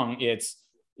so long it's,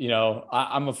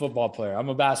 I'm a football player, I'm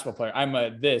a basketball player, I'm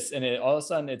a this, and all of a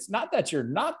sudden it's not that you're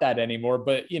not that anymore,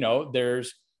 but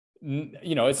there's,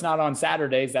 it's not on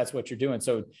Saturdays, that's what you're doing.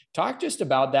 So talk just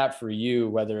about that for you,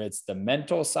 whether it's the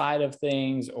mental side of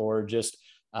things or just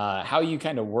how you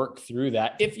kind of work through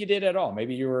that, if you did at all.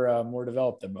 Maybe you were more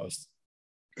developed than most.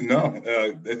 No,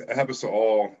 it happens to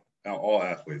all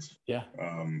athletes. Yeah.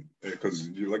 Because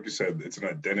like you said, it's an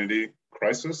identity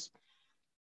crisis.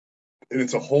 And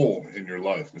it's a hole in your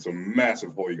life. It's a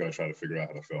massive hole you got to try to figure out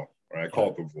how to fill. Right? I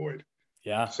call it the void.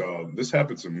 Yeah. So this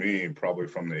happened to me probably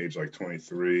from the age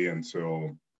 23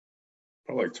 until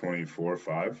probably 24,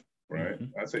 5, right?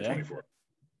 Mm-hmm. I'd say 24.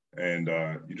 And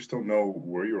you just don't know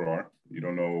where you are. You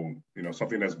don't know,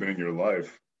 something that's been in your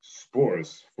life,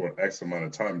 sports, for X amount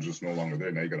of time, just no longer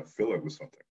there. Now you got to fill it with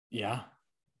something. Yeah.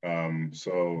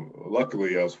 So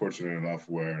luckily I was fortunate enough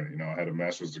where, I had a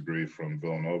master's degree from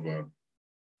Villanova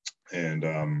and,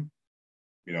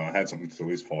 I had something to at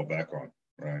least fall back on,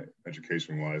 right?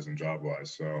 Education-wise and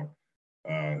job-wise. So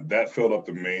that filled up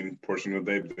the main portion of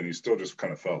the day, but then you still just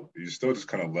kind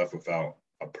of left without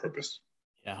a purpose.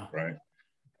 Yeah. Right.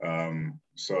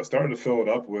 So I started to fill it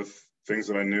up with things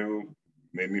that I knew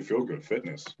made me feel good: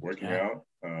 fitness, working out,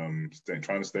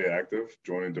 trying to stay active,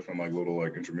 joining different little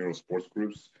intramural sports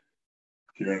groups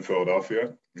here in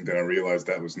Philadelphia. And then I realized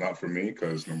that was not for me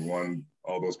because, number one,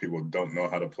 all those people don't know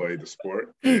how to play the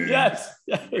sport. And yes.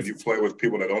 when you play with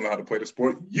people that don't know how to play the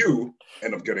sport, you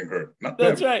end up getting hurt. Not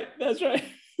That's them. right. That's right.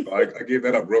 So I gave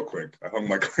that up real quick. I hung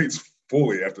my cleats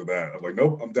fully after that. I was like,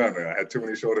 nope, I'm done there. I had too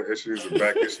many shoulder issues and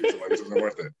back issues. I'm like, this isn't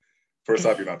worth it. First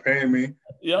off, you're not paying me.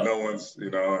 Yep. No one's,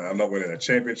 I'm not winning a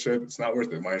championship. It's not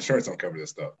worth it. My insurance don't cover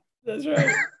this stuff. That's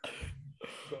right.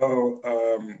 So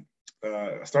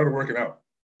I started working out,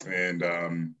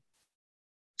 and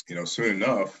soon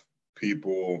enough,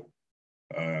 people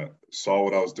saw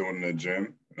what I was doing in the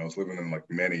gym, and I was living in like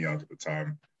Manayunk at the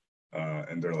time,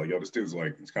 and they're like, "Yo, this dude's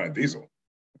like, it's kind of diesel,"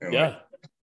 and like Yeah.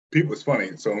 people. It's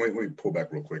funny. So let me pull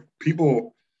back real quick.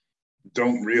 People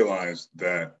don't realize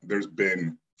that there's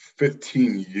been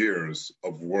 15 years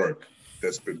of work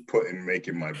that's been put in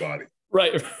making my body.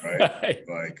 Right. Right? Right.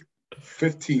 Like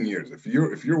 15 years. If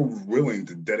you're willing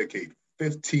to dedicate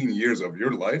 15 years of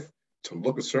your life to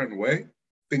look a certain way,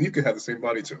 then you could have the same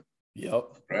body too.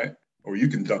 Yep. Right? Or you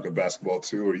can dunk a basketball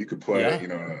too, or you could play, Yeah.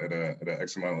 at a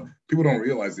X amount. People don't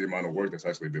realize the amount of work that's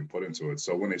actually been put into it.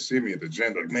 So when they see me at the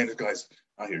gym, they're like, man, this guy's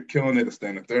out here killing it. It's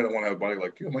standing there. I want to have a body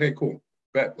like you. I'm like, hey, cool.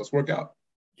 Bet, let's work out.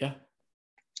 Yeah.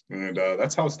 And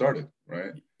that's how it started,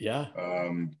 right? Yeah.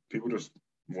 People just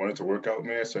wanted to work out with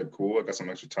me. I said, cool, I got some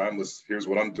extra time. Here's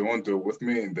what I'm doing, do it with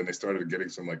me. And then they started getting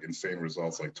some like insane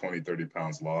results, like 20, 30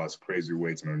 pounds lost, crazy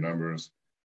weights in their numbers.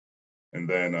 And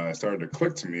then it started to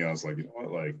click to me. I was like, you know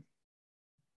what, like,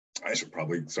 I should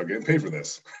probably start getting paid for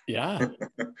this. Yeah.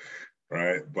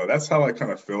 Right. But that's how I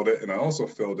kind of filled it. And I also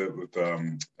filled it with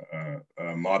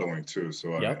modeling too.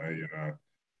 So Yep.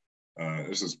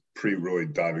 this is pre really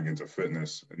diving into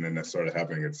fitness, and then that started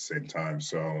happening at the same time.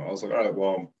 So I was like, all right,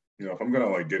 well, if I'm gonna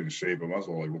like get in shape, I might as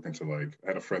well like look into like. I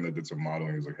had a friend that did some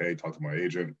modeling. He's like, hey, talk to my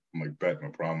agent. I'm like, bet, no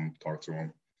problem. Talk to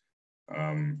him.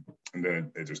 And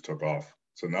then it just took off.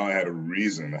 So now I had a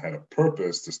reason, I had a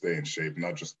purpose to stay in shape,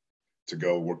 not just to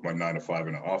go work my 9 to 5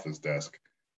 in an office desk,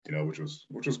 which was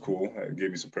cool. It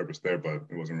gave me some purpose there, but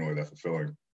it wasn't really that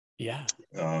fulfilling. Yeah.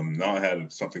 Now I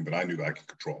had something that I knew that I could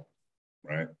control,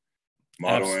 right?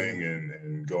 Modeling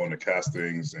and going to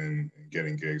castings and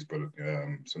getting gigs. But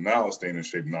so now I'm staying in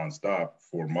shape nonstop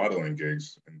for modeling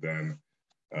gigs, and then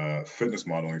fitness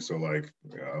modeling. So like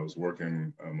I was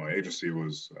working, my agency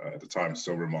was at the time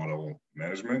Silver Model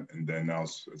Management, and then now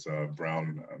it's a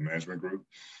Brown Management Group.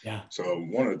 Yeah. So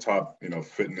one of the top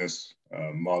fitness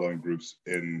modeling groups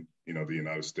in the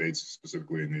United States,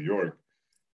 specifically in New York.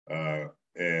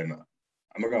 And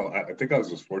I think I was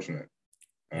just fortunate.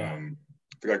 Yeah.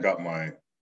 I think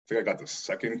I got the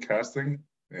second casting,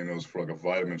 and it was for like a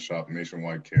Vitamin Shop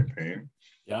nationwide campaign.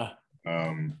 Yeah.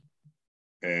 And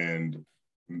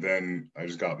then I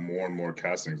just got more and more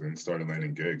castings and started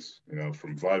landing gigs,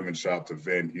 from Vitamin Shop to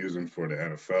Van Heusen for the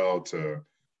NFL to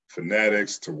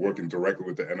Fanatics to working directly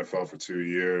with the NFL for 2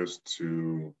 years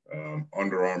to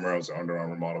Under Armour. I was an Under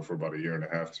Armour model for about 1.5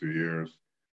 years, 2 years.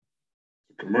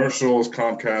 Commercials,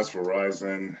 Comcast,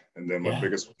 Verizon, and then my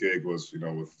biggest gig was,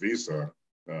 with Visa,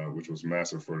 which was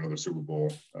massive for another Super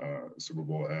Bowl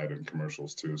ad and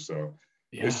commercials too. So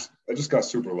I just got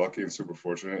super lucky and super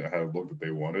fortunate. I had a look that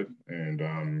they wanted,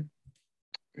 and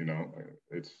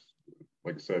it's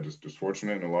like I said, just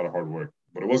fortunate and a lot of hard work.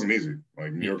 But it wasn't easy.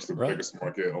 Like New York's the biggest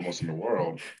market almost in the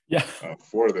world. Yeah.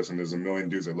 For this, and there's a million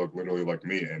dudes that look literally like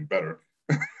me and better.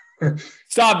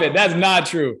 Stop it. That's not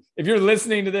true. If you're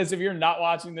listening to this, if you're not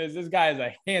watching this guy is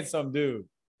a handsome dude.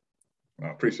 I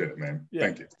appreciate it, man. Yeah.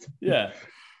 Thank you. Yeah.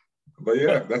 But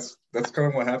yeah, that's kind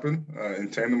of what happened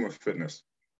in tandem with fitness.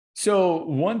 So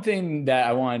one thing that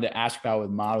I wanted to ask about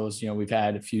with models, we've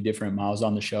had a few different models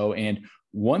on the show, and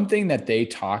one thing that they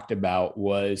talked about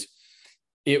was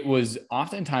it was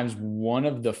oftentimes one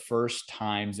of the first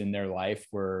times in their life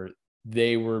where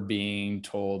they were being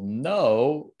told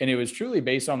no. And it was truly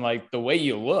based on like the way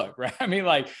you look, right? I mean,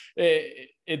 like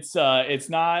it's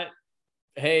not,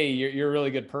 hey, you're a really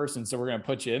good person, so we're going to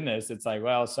put you in this. It's like,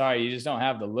 well, sorry, you just don't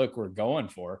have the look we're going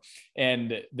for.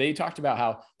 And they talked about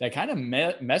how that kind of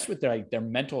messed with their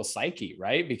mental psyche,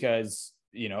 right? Because,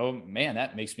 man,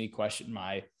 that makes me question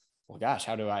well, gosh,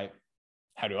 how do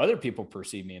other people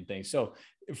perceive me and things? So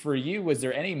for you, was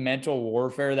there any mental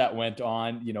warfare that went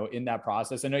on, in that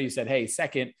process? I know you said, hey,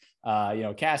 second,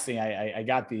 casting, I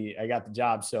got the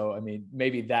job. So, I mean,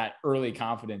 maybe that early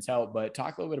confidence helped, but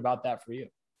talk a little bit about that for you.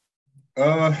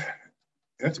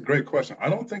 That's a great question. I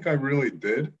don't think I really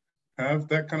did have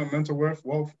that kind of mental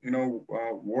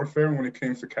warfare when it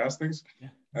came to castings. Yeah.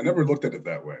 I never looked at it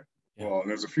that way. Yeah. Well, and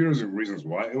there's a few reasons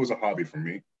why. It was a hobby for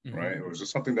me, right? It was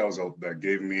just something that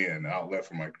gave me an outlet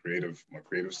for my creative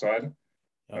side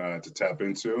to tap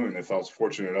into. And if I was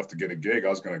fortunate enough to get a gig, I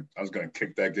was gonna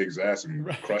kick that gig's ass and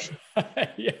crush it.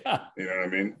 Yeah. You know what I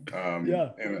mean?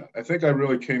 Yeah. And I think I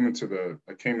really came into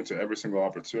every single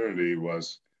opportunity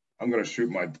was I'm gonna shoot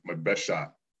my best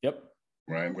shot. Yep.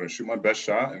 Right. I'm gonna shoot my best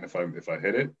shot, and if I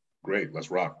hit it, great, let's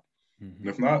rock. And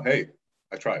if not, hey,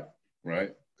 I tried.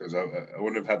 Right. Because I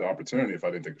wouldn't have had the opportunity if I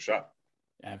didn't take a shot.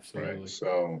 Absolutely. Right.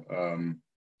 So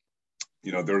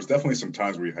there was definitely some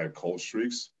times where you had cold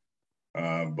streaks.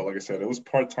 But like I said, it was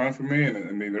part-time for me. And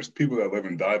I mean, there's people that live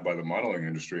and die by the modeling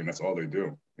industry, and that's all they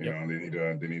do. And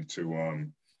they need to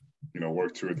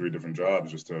work 2 or 3 different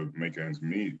jobs just to make ends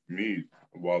meet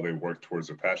while they work towards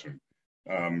their passion.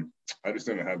 I just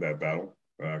didn't have that battle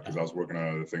because I was working on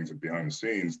other things behind the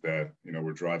scenes that,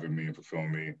 were driving me and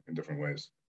fulfilling me in different ways.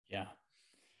 Yeah.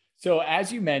 So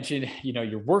as you mentioned,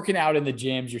 you're working out in the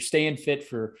gyms, you're staying fit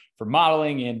for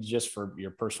modeling and just for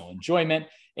your personal enjoyment.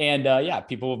 And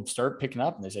people start picking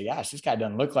up and they say, gosh, this guy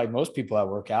doesn't look like most people that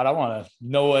work out. I want to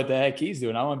know what the heck he's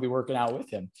doing. I want to be working out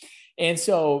with him. And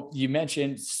so you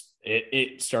mentioned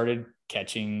it started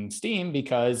catching steam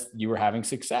because you were having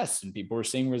success and people were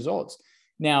seeing results.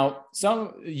 Now,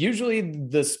 usually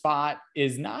the spot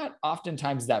is not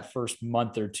oftentimes that first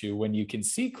month or two when you can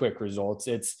see quick results.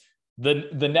 It's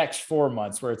the next 4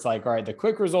 months where it's like, all right, the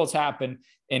quick results happen.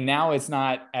 And now it's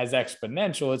not as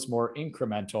exponential, it's more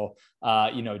incremental,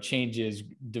 changes,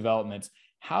 developments.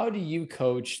 How do you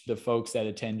coach the folks that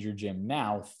attend your gym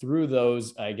now through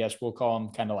those, I guess we'll call them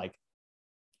kind of like,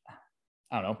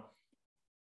 I don't know,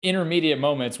 intermediate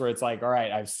moments where it's like, all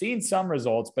right, I've seen some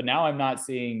results, but now I'm not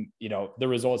seeing, the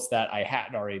results that I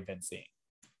had already been seeing.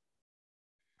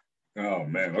 Oh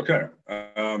man. Okay.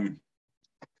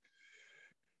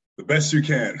 The best you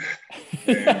can.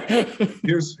 And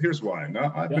here's why.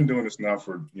 Now I've been doing this now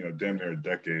for, damn near a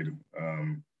decade,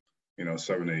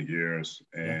 7, 8 years.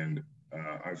 And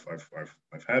I've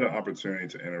had an opportunity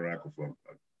to interact with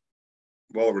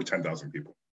well over 10,000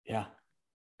 people. Yeah.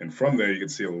 And from there, you can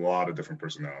see a lot of different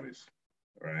personalities,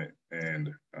 right?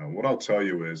 And what I'll tell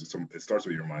you is it starts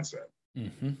with your mindset.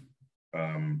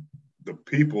 Mm-hmm. The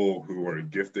people who are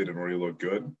gifted and really look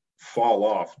good fall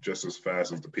off just as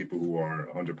fast as the people who are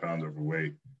 100 pounds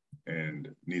overweight and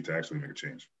need to actually make a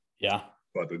change. Yeah.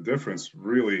 But the difference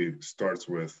really starts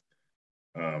with,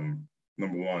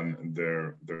 number one,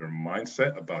 their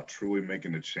mindset about truly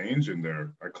making a change, and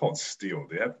I call it steel.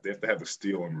 They have to have the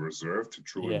steel in reserve to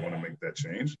truly want to make that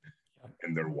change,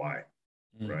 and their why,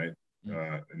 right?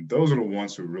 And those are the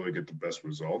ones who really get the best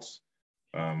results.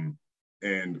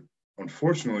 And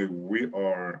unfortunately, we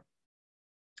are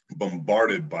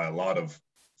bombarded by a lot of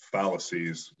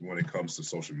fallacies when it comes to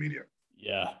social media.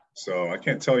 Yeah. So I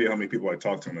can't tell you how many people I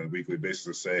talk to on a weekly basis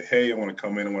that say, hey, I want to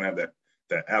come in, I want to have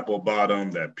that apple bottom,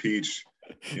 that peach,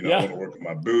 I want to work with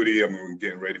my booty, I'm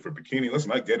getting ready for bikini.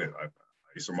 Listen, I get it. I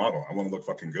used to model. I want to look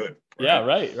fucking good. Right? Yeah,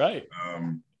 right.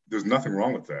 There's nothing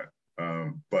wrong with that.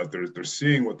 But they're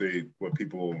seeing what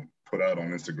people put out on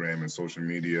Instagram and social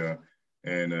media,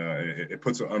 and it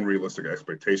puts an unrealistic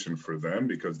expectation for them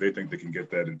because they think they can get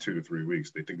that in 2 to 3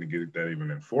 weeks. They think they get that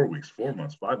even in 4 weeks, 4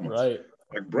 months, 5 months. Right.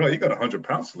 Like, bro, you got 100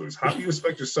 pounds to lose. How do you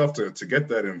expect yourself to get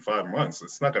that in 5 months?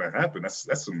 It's not going to happen.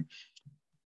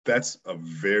 That's a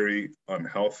very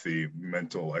unhealthy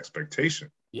mental expectation.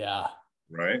 Yeah.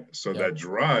 Right. So that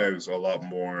drives a lot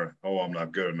more. Oh, I'm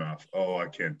not good enough. Oh, I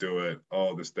can't do it.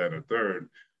 Oh, this, that, and a third.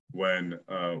 When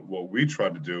what we try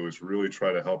to do is really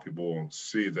try to help people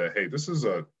see that, hey, this is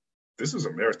a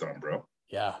marathon, bro.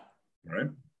 Yeah. Right.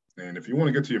 And if you want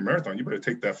to get to your marathon, you better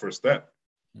take that first step.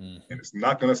 Mm-hmm. And it's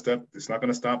not going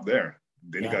to stop there.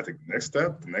 Then you got to take the next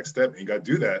step, and you got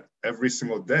to do that every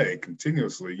single day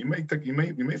continuously. You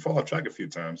may fall off track a few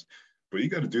times, but you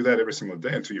got to do that every single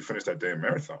day until you finish that damn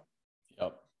marathon.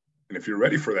 Yep. And if you're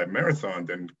ready for that marathon,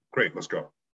 then great, let's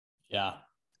go. Yeah.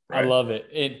 Right? I love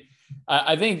it.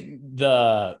 I think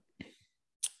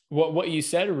what you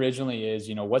said originally is,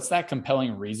 what's that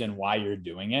compelling reason why you're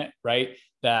doing it, right?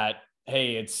 That,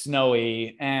 hey, it's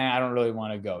snowy and I don't really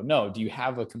want to go. No, do you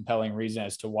have a compelling reason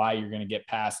as to why you're going to get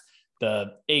past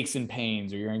the aches and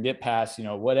pains, or you're going to get past,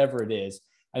 whatever it is?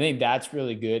 I think that's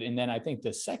really good. And then I think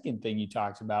the second thing you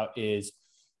talked about is,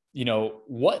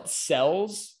 what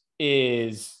sells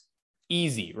is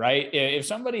easy, right? If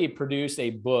somebody produced a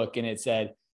book and it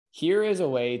said, here is a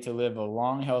way to live a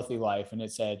long, healthy life, and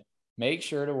it said, make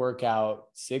sure to work out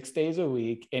 6 days a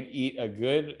week and eat a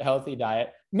good, healthy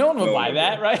diet, no one would buy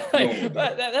that, right? Like,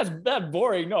 that's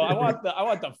boring. No, I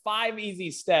want the 5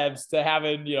 easy steps to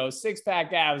having,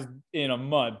 6-pack abs in a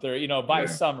month, or, by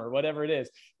summer, whatever it is.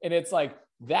 And it's like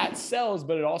that sells,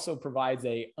 but it also provides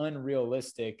a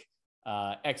unrealistic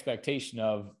expectation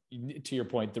of, to your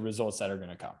point, the results that are going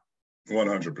to come.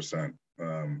 100%.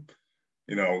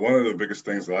 One of the biggest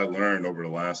things that I learned over the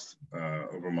last,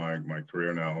 over my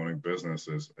career now owning business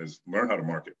is learn how to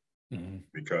market. Mm-hmm.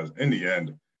 Because in the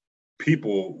end,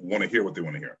 people want to hear what they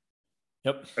want to hear.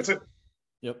 Yep. That's it.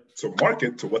 Yep. So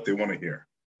market to what they want to hear.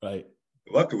 Right.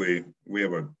 Luckily, we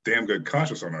have a damn good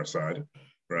conscience on our side,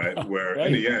 right? Where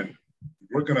in the end,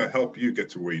 we're going to help you get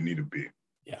to where you need to be.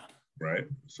 Yeah. right?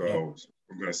 So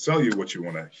I'm going to sell you what you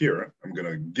want to hear. I'm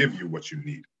going to give you what you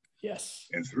need. Yes.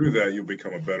 And through that, you'll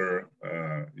become a better,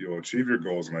 you'll achieve your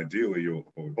goals. And ideally,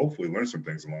 you'll hopefully learn some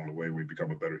things along the way. We become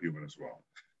a better human as well.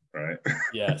 Right.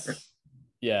 Yes.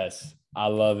 Yes. I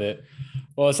love it.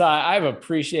 Well, so I've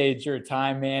appreciated your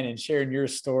time, man, and sharing your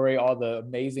story, all the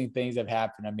amazing things that have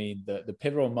happened. I mean, the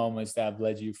pivotal moments that have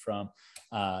led you from,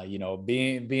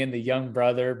 being the young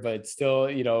brother, but still,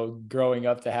 growing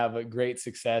up to have a great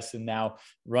success and now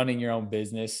running your own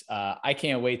business. I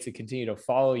can't wait to continue to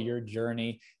follow your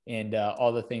journey and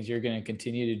all the things you're going to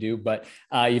continue to do. But,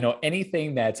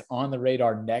 anything that's on the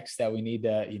radar next that we need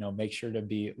to, make sure to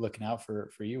be looking out for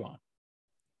you on.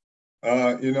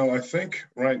 I think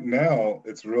right now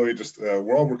it's really just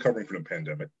we're all recovering from the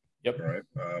pandemic. Yep. Right.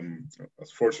 I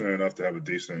was fortunate enough to have a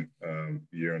decent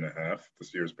year and a half.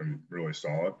 This year's been really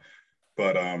solid.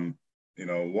 But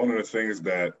one of the things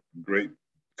that great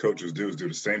coaches do is do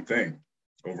the same thing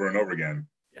over and over again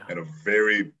at a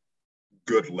very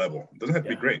good level. It doesn't have to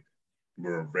be great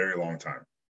for a very long time.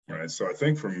 Right. So I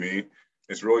think for me,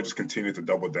 it's really just continue to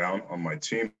double down on my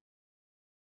team,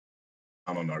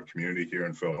 on our community here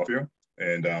in Philadelphia,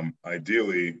 and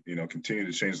ideally, continue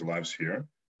to change the lives here.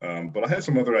 But I had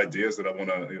some other ideas that I want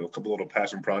to, a couple little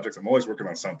passion projects. I'm always working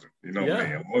on something, me.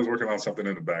 I'm always working on something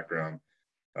in the background,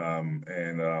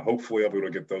 and hopefully I'll be able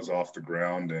to get those off the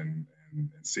ground and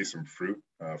see some fruit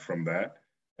from that,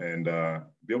 and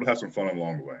be able to have some fun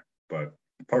along the way. But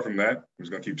apart from that, we're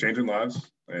just gonna keep changing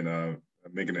lives and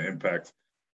making an impact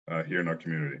here in our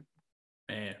community.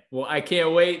 Man, well, I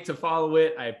can't wait to follow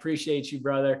it. I appreciate you,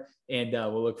 brother, and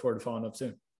we'll look forward to following up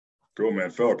soon. Cool, man.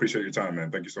 Phil, I appreciate your time,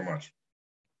 man. Thank you so much.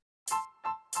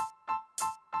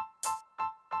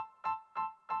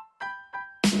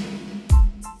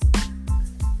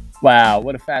 Wow,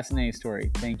 what a fascinating story.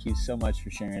 Thank you so much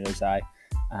for sharing it, Osai.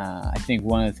 I think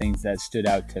one of the things that stood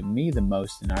out to me the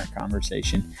most in our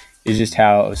conversation is just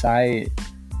how Osai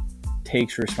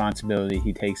takes responsibility,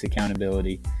 he takes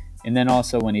accountability, and then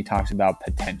also when he talks about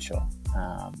potential,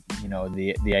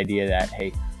 the idea that,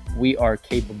 hey, we are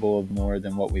capable of more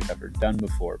than what we've ever done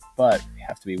before, but we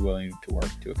have to be willing to work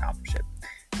to accomplish it.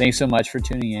 Thanks so much for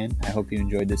tuning in. I hope you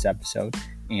enjoyed this episode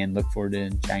and look forward to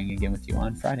chatting again with you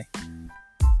on Friday.